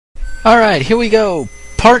Alright, here we go.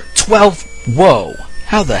 Part 12. Whoa.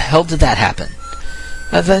 How the hell did that happen?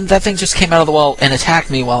 That thing just came out of the wall and attacked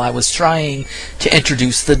me while I was trying to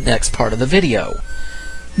introduce the next part of the video.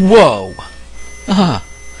 Whoa. I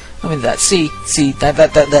mean, that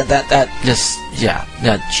just, yeah,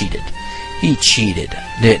 that cheated. He cheated,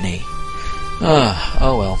 didn't he?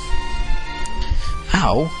 Oh well.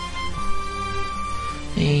 Ow.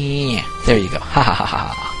 Yeah, there you go. Ha ha ha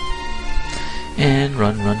ha. And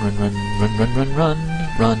run. I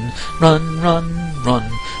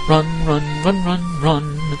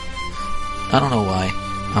don't know why.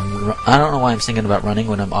 I don't know why I'm thinking about running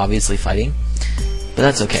when I'm obviously fighting, but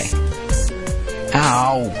that's okay.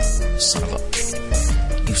 Ow! Son of a...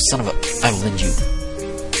 You son of a... I will end you.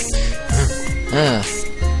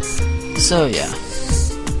 So yeah.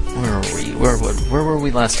 Where were we? Where were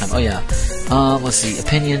we last time? Oh yeah. Let's see.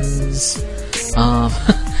 Opinions.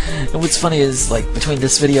 And what's funny is, like, between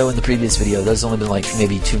this video and the previous video, there's only been, like,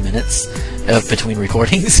 maybe 2 minutes between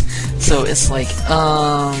recordings. So it's like,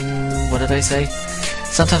 what did I say?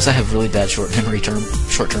 Sometimes I have really bad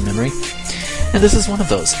short-term memory. And this is one of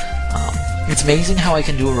those. It's amazing how I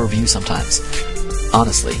can do a review sometimes.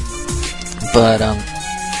 Honestly. But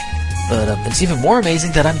it's even more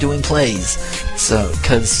amazing that I'm doing plays. So,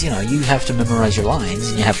 because, you know, you have to memorize your lines,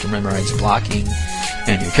 and you have to memorize your blocking,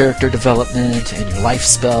 and your character development, and your life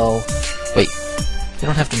spell. Wait, you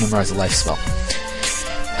don't have to memorize a life spell.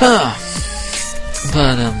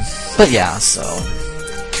 But yeah, so...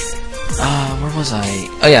 where was I?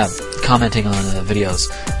 Oh yeah, commenting on videos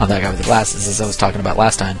on that guy with the glasses, as I was talking about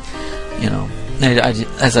last time. You know,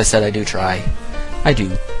 as I said, I do try. I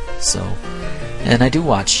do. So... And I do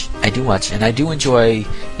watch, and I do enjoy,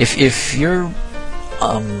 if you're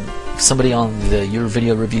somebody on your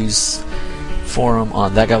video reviews forum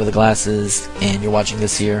on That Guy with the Glasses, and you're watching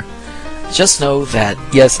this here, just know that,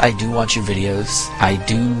 yes, I do watch your videos, I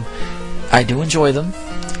do enjoy them,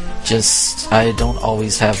 just, I don't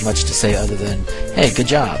always have much to say other than, hey, good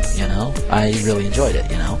job, you know, I really enjoyed it,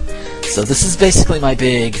 you know. So this is basically my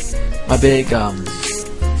big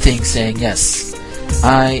thing saying, yes,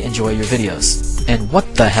 I enjoy your videos. And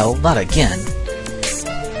what the hell? Not again.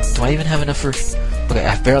 Do I even have enough for... Okay, I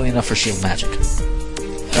have barely enough for shield magic.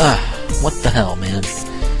 What the hell, man?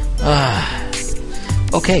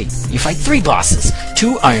 Okay, you fight 3 bosses.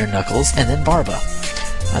 2 Iron Knuckles, and then Barba.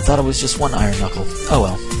 I thought it was just 1 Iron Knuckle. Oh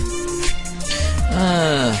well.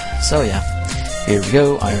 So yeah. Here we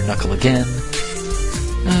go, Iron Knuckle again.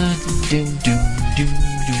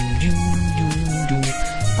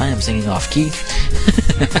 I am singing off key.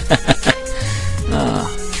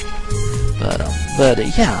 But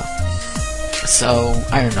yeah. So,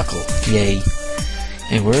 Iron Knuckle, yay.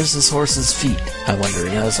 And where's this horse's feet? I wonder.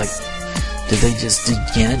 You know, it's like, did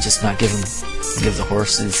Ganon just not give the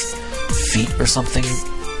horses feet or something?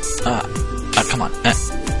 Come on.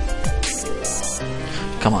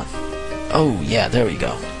 Come on. Oh yeah, there we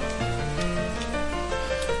go.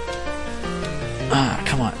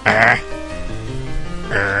 Come on.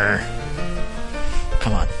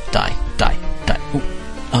 Come on, die. Ooh.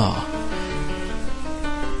 Oh.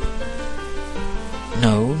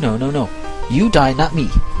 No. You die, not me.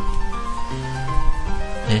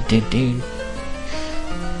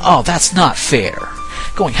 Oh, that's not fair.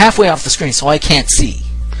 Going halfway off the screen so I can't see.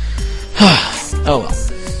 Oh well.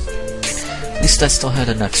 At least I still had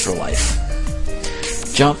an extra life.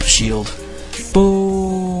 Jump, shield.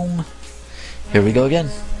 Boom. Here we go again.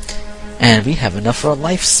 And we have enough for a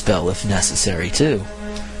life spell if necessary, too.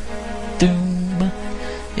 Doom.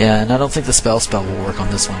 Yeah, and I don't think the spell will work on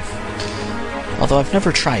this one. Although I've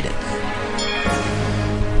never tried it.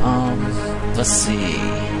 Let's see.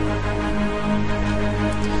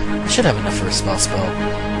 I should have enough for a spell,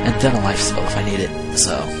 and then a life spell if I need it,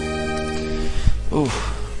 so... Ooh.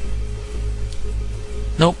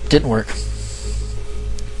 Nope, didn't work.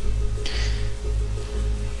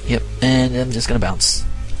 Yep, and I'm just gonna bounce.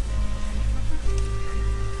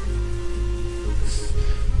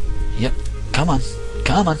 Yep, come on.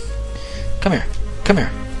 Come here,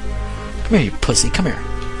 you pussy, come here.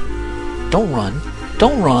 Don't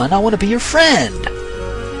run, I want to be your friend.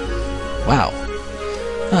 Wow.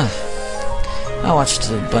 I watched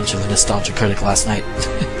a bunch of Nostalgia Critic last night.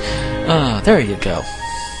 There you go.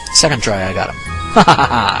 Second try, I got him.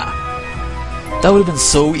 That would have been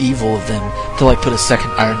so evil of them to, like, put a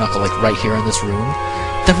second Iron Knuckle, like, right here in this room.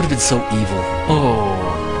 That would have been so evil. Oh.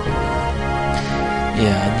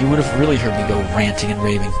 Yeah, and you would have really heard me go ranting and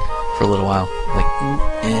raving for a little while. Like,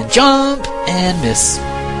 and jump, and miss.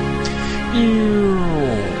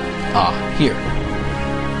 Here.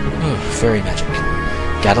 Ooh, fairy magic.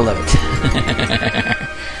 Gotta love it.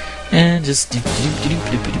 And just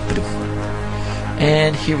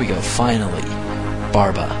and here we go, finally.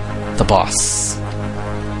 Barba, the boss.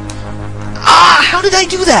 Ah, how did I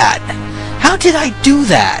do that? How did I do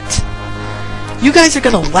that? You guys are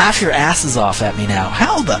gonna laugh your asses off at me now.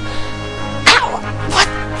 How the... Ow! What?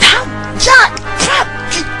 How?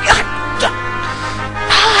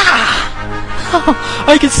 Ah!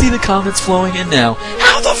 I can see the comments flowing in now.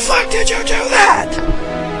 How the fuck did you do that?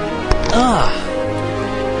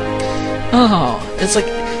 Oh, it's like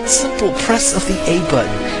simple press of the A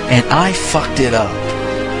button, and I fucked it up.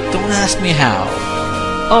 Don't ask me how.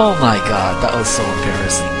 Oh my god, that was so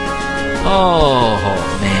embarrassing. Oh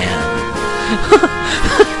man.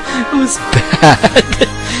 It was bad.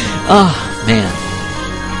 Oh man.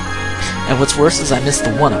 And what's worse is I missed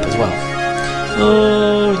the one-up as well.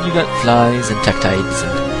 Oh, you got flies and tektites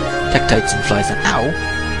and flies and ow,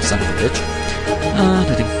 son of a bitch.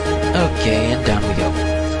 Okay, and down we go.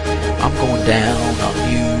 I'm going down on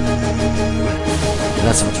you.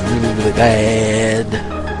 That sounds really, really bad.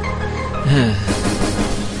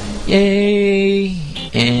 Yay!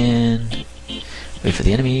 And wait for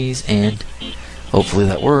the enemies, and hopefully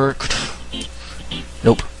that worked.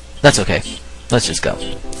 Nope. That's okay. Let's just go.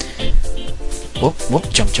 Whoop, whoop,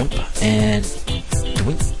 jump, jump, and...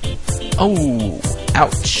 Oh!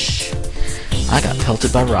 Ouch! I got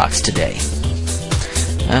pelted by rocks today.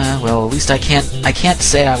 Well, at least I can't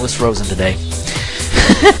say I was frozen today.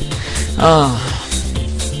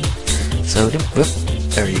 So, whoop,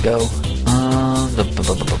 there you go.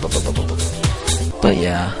 But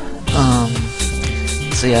yeah,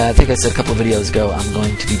 so yeah, I think I said a couple of videos ago I'm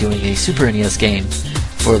going to be doing a Super NES game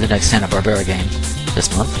for the next Hanna-Barbera game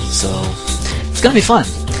this month, so it's gonna be fun.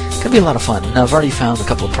 It's gonna be a lot of fun. Now, I've already found a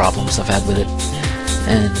couple of problems I've had with it,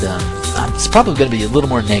 and it's probably gonna be a little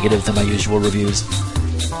more negative than my usual reviews,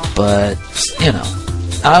 but, you know,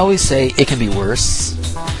 I always say it can be worse,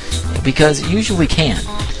 because it usually can.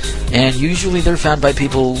 And usually they're found by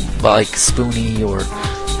people like Spoonie or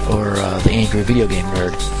the Angry Video Game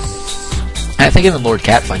Nerd. And I think even Lord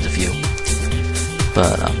Cat finds a few.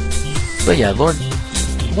 But yeah, Lord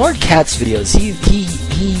Cat's videos,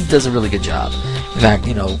 he does a really good job. In fact,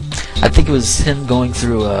 you know, I think it was him going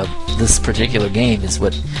through this particular game is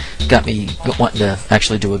what got me wanting to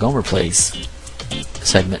actually do a Gomer Plays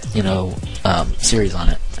segment, you know, series on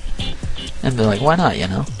it. And be like, why not, you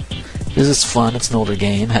know? This is fun, it's an older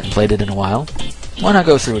game, hadn't played it in a while. Why not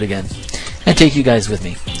go through it again? And take you guys with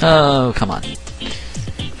me. Oh, come on.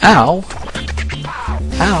 Ow!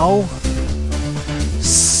 Ow!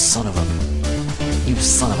 Son of a... You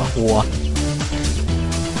son of a whore.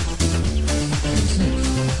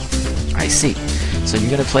 I see. So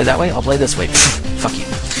you're gonna play that way? I'll play this way. Fuck you.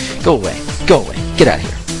 Go away. Go away. Get out of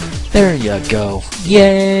here. There you go.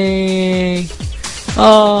 Yay!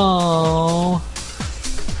 Oh...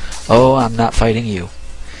 Oh, I'm not fighting you.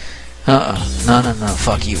 No,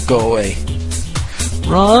 fuck you. Go away.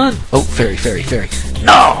 Run! Oh, fairy.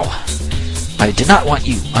 No! I did not want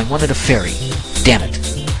you. I wanted a fairy. Damn it.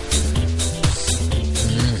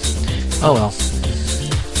 Oh well.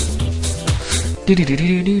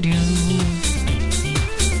 Do-do-do-do-do-do.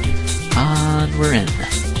 And we're in.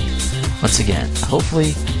 Once again.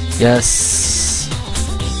 Hopefully, yes.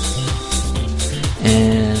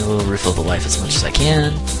 And we'll refill the life as much as I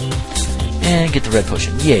can. And get the red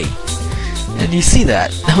potion. Yay. And you see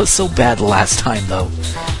that. That was so bad last time, though.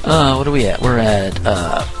 What are we at? We're at,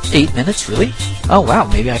 8 minutes? Really? Oh, wow.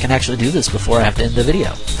 Maybe I can actually do this before I have to end the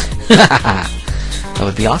video. That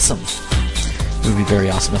would be awesome. It would be very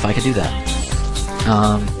awesome if I could do that.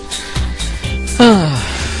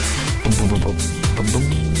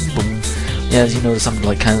 Yeah, as you notice, I'm,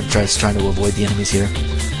 like, kind of trying to avoid the enemies here.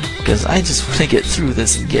 Because I just want to get through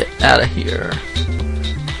this and get out of here.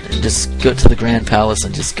 Just go to the Grand Palace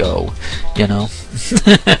and just go, you know.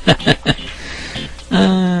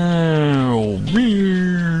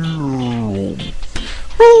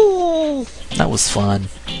 That was fun.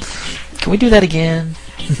 Can we do that again?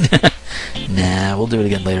 Nah, we'll do it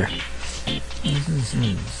again later.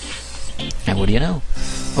 And what do you know?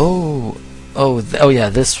 Oh yeah,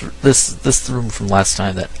 this room from last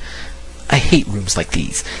time. That I hate rooms like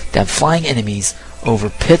these. They have flying enemies over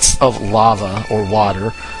pits of lava or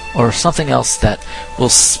water or something else that will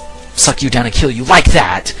suck you down and kill you like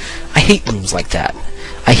that. I hate rooms like that.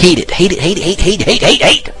 I hate it. Hate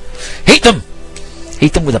them.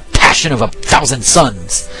 Hate them with a passion of 1,000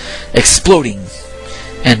 suns, exploding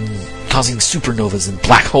and causing supernovas and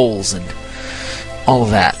black holes and all of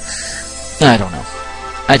that. I don't know.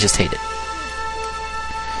 I just hate it.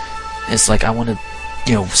 It's like I want to,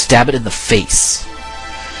 you know, stab it in the face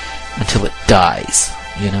until it dies,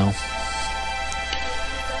 you know?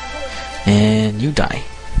 And you die.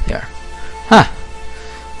 There. Huh.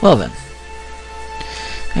 Well then.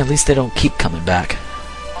 At least they don't keep coming back.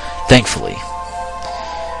 Thankfully.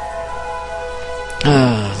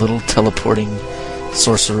 Little teleporting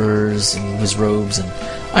sorcerers in his robes and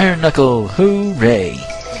Iron Knuckle. Hooray!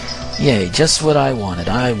 Yay, just what I wanted.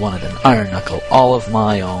 I wanted an Iron Knuckle all of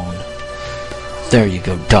my own. There you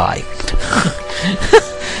go, die.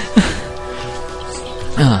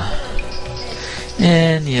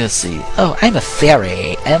 And you see. Oh, I'm a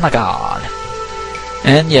fairy. Oh my god.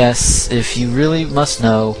 And yes, if you really must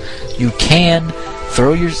know, you can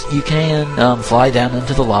fly down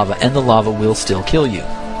into the lava, and the lava will still kill you.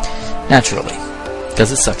 Naturally.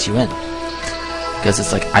 Because it sucks you in. Because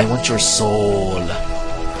it's like, I want your soul.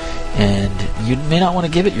 And you may not want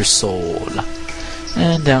to give it your soul.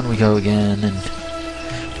 And down we go again, and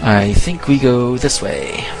I think we go this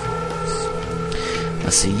way.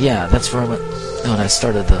 Let's see, yeah, that's where when I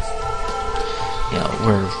started the,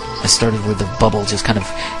 where I started where the bubble just kind of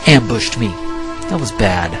ambushed me. That was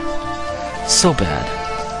bad. So bad.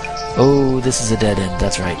 Oh, this is a dead end,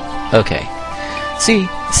 that's right. Okay. See,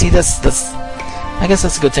 that's I guess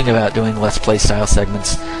that's a good thing about doing Let's Play style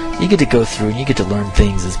segments. You get to go through and you get to learn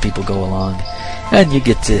things as people go along. And you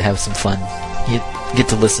get to have some fun. You get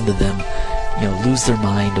to listen to them, lose their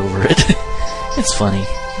mind over it. It's funny.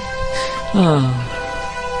 But,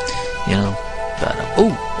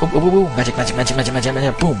 magic,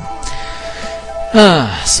 boom.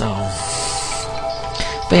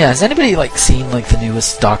 But yeah, has anybody, seen, the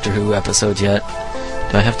newest Doctor Who episode yet?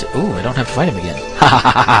 Do I have to... Ooh, I don't have to fight him again. Ha ha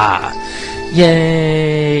ha ha!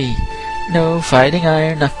 Yay! No fighting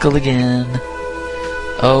Iron Knuckle again.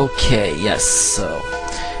 Okay, yes, so...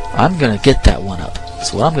 I'm gonna get that one up.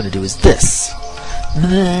 So what I'm gonna do is this.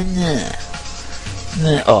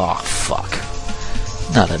 Oh, fuck.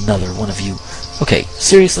 Not another one of you. Okay,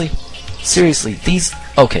 seriously? Seriously, these...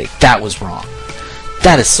 Okay, that was wrong.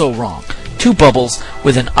 That is so wrong. 2 bubbles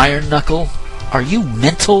with an Iron Knuckle? Are you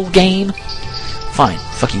mental, game? Fine,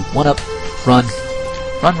 fuck you. 1 up. Run.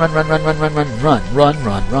 Run.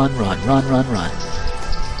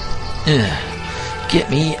 Ugh. Get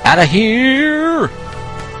me out of here!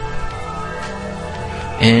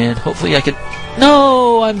 And hopefully I can...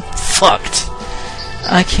 No! I'm fucked!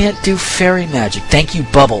 I can't do fairy magic. Thank you,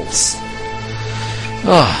 Bubbles.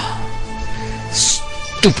 Ugh.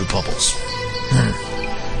 Stupid Bubbles.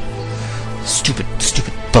 Stupid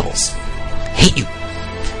Bubbles. Hate you.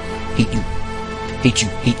 Hate you. Hate you.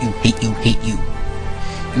 Hate you. Hate you. Hate you.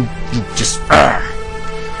 You just...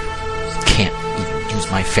 Can't even use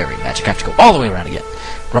my fairy magic. I have to go all the way around again.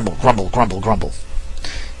 Grumble, grumble, grumble, grumble.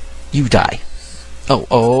 You die.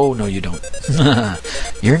 Oh, no you don't.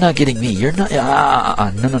 You're not getting me. You're not...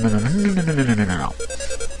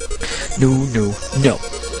 No.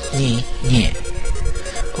 Yeah.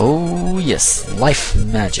 Oh, yes. Life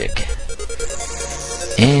magic.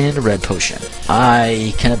 And a red potion.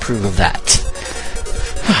 I can approve of that.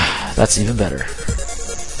 That's even better.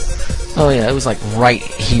 Oh, yeah, it was right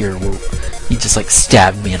here where he just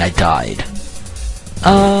stabbed me and I died.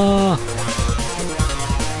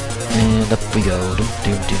 And up we go.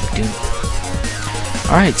 Doom.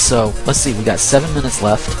 Alright, so, let's see, we got 7 minutes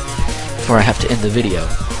left before I have to end the video.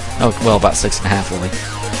 Oh, well, about 6.5 really.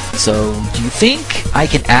 So, do you think I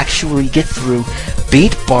can actually get through,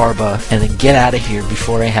 beat Barba, and then get out of here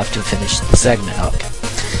before I have to finish the segment up?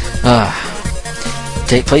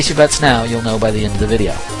 Place your bets now, you'll know by the end of the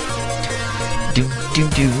video. Doom.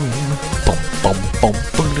 Bum,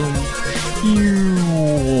 doom.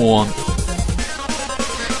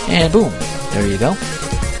 And boom. There you go.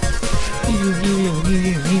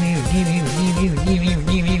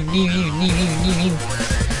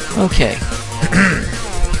 Okay.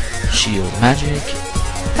 Shield magic.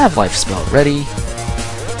 Have life spell ready.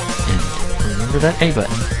 And remember that A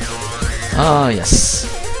button. Oh, yes.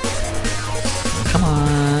 Come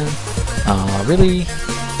on. Aw, really?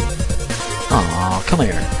 Aw, come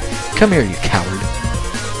here. Come here, you coward.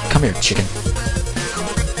 Come here, chicken.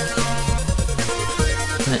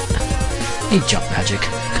 Hey, jump magic.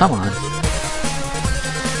 Come on.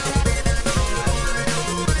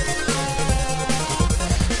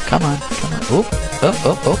 Come on. Oh.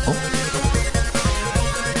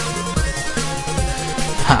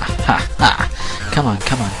 Ha. Come on.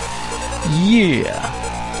 Yeah.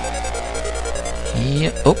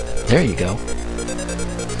 Oh, there you go.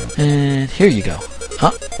 And here you go.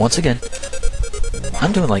 Once again.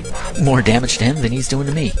 I'm doing, more damage to him than he's doing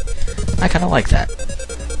to me. I kind of like that.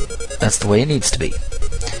 That's the way it needs to be.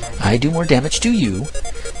 I do more damage to you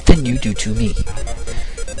than you do to me.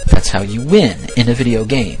 That's how you win in a video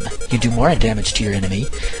game. You do more damage to your enemy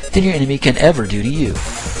than your enemy can ever do to you.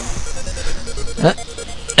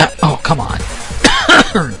 Oh, come on.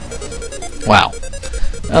 Wow.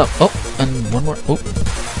 Oh, and one more. Oh,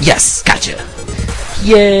 yes, gotcha.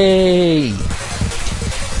 Yay!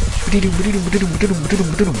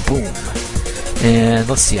 Boom. And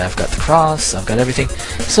let's see, I've got the cross, I've got everything.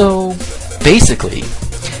 So, basically,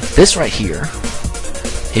 this right here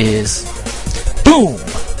is... Boom!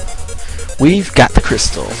 We've got the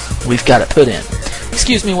crystal. We've got it put in.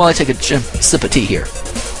 Excuse me while I take a sip of tea here.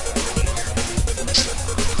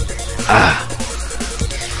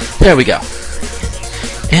 There we go.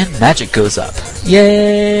 And magic goes up.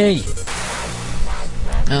 Yay!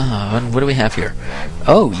 And what do we have here?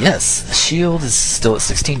 Oh, yes. The shield is still at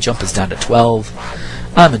 16. Jump is down to 12.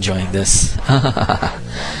 I'm enjoying this.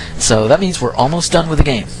 So that means we're almost done with the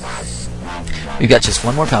game. We've got just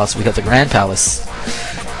one more palace. We got the Grand Palace.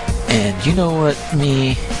 And you know what?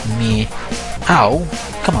 Ow.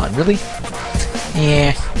 Come on, really?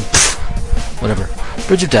 Yeah. Pfft. Whatever.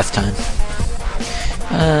 Bridge of Death time.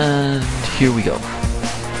 And here we go.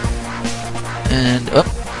 And,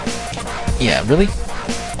 yeah, really?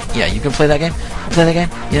 Yeah, you can play that game? Play that game?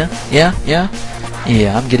 Yeah?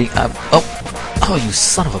 Yeah, I'm getting... Oh, you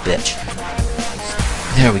son of a bitch.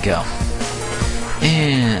 There we go.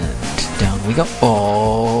 And down we go.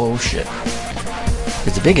 Oh, shit.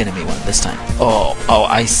 There's a big enemy one this time. Oh,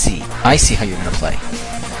 I see. I see how you're gonna play.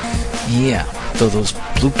 Yeah, throw those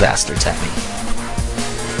blue bastards at me.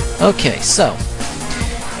 Okay, so...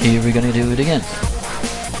 here we're gonna do it again.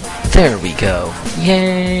 There we go.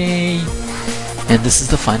 Yay! And this is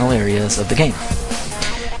the final areas of the game.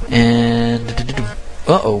 And...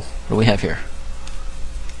 uh-oh. What do we have here?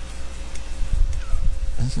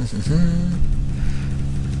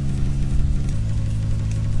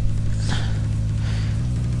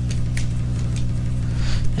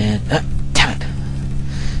 And... damn it!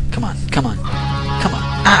 Come on.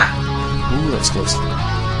 Ah! Ooh, that was close.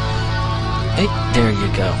 Hey, there you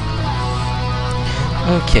go.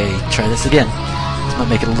 Okay, try this again. This might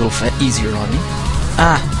make it a little easier on me.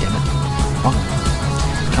 Ah, damn it. Wrong one.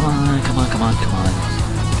 Come on.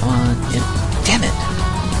 Damn it.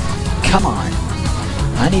 Come on.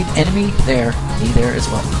 I need enemy there. Me there as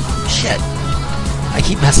well. Shit. I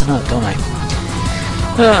keep messing up, don't I?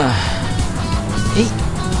 Hey.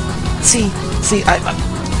 See,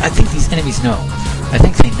 I think these enemies know. I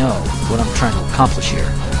think they know what I'm trying to accomplish here.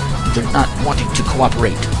 They're not wanting to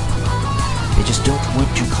cooperate. They just don't want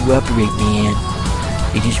to cooperate, man.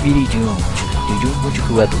 They just really don't. They don't want to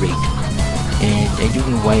cooperate. And I don't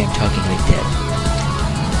know why I'm talking like that.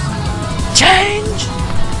 Change!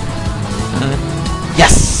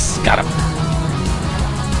 Yes! Got him.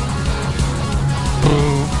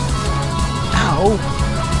 Ow!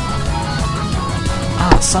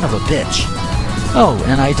 Ah, son of a bitch. Oh,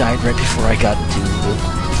 and I died right before I got into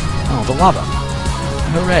the lava.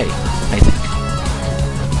 Hooray, I think.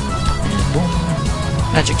 And boom.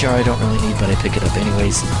 Magic jar I don't really need, but I pick it up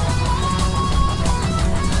anyways.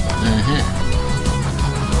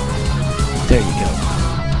 There you go.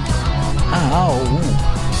 Ow!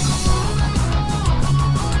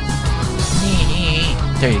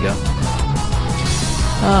 There you go.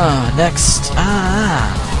 Next.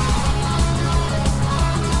 Ow!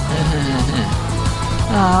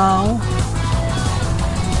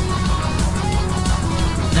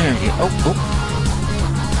 There you go. Oh.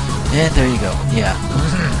 And there you go. Yeah.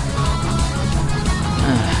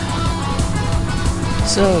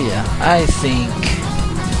 So yeah, I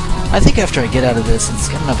think after I get out of this, it's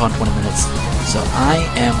coming up on 20 minutes, so I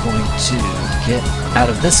am going to get out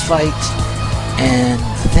of this fight, and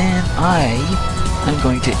then I'm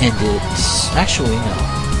going to end it. Actually, no.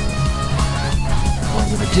 What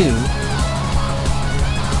I'm going to do,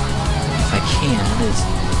 if I can, is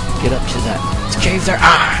get up to that cave there.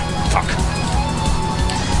 Ah! Fuck.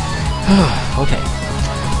 Okay.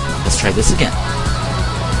 Let's try this again.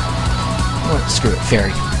 Or, screw it.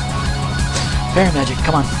 Fairy. Fairy magic.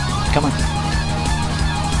 Come on.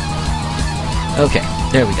 Okay.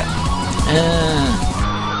 There we go.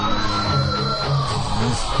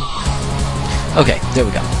 Okay. There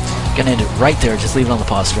we go. Gonna end it right there. Just leave it on the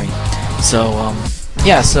pause screen. So,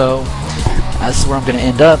 yeah, so that's where I'm gonna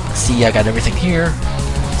end up. See, I got everything here.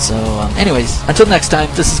 So, anyways, until next time,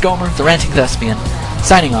 this is Gomer, the Ranting Thespian,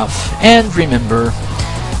 signing off, and remember,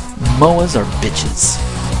 MOAs are bitches.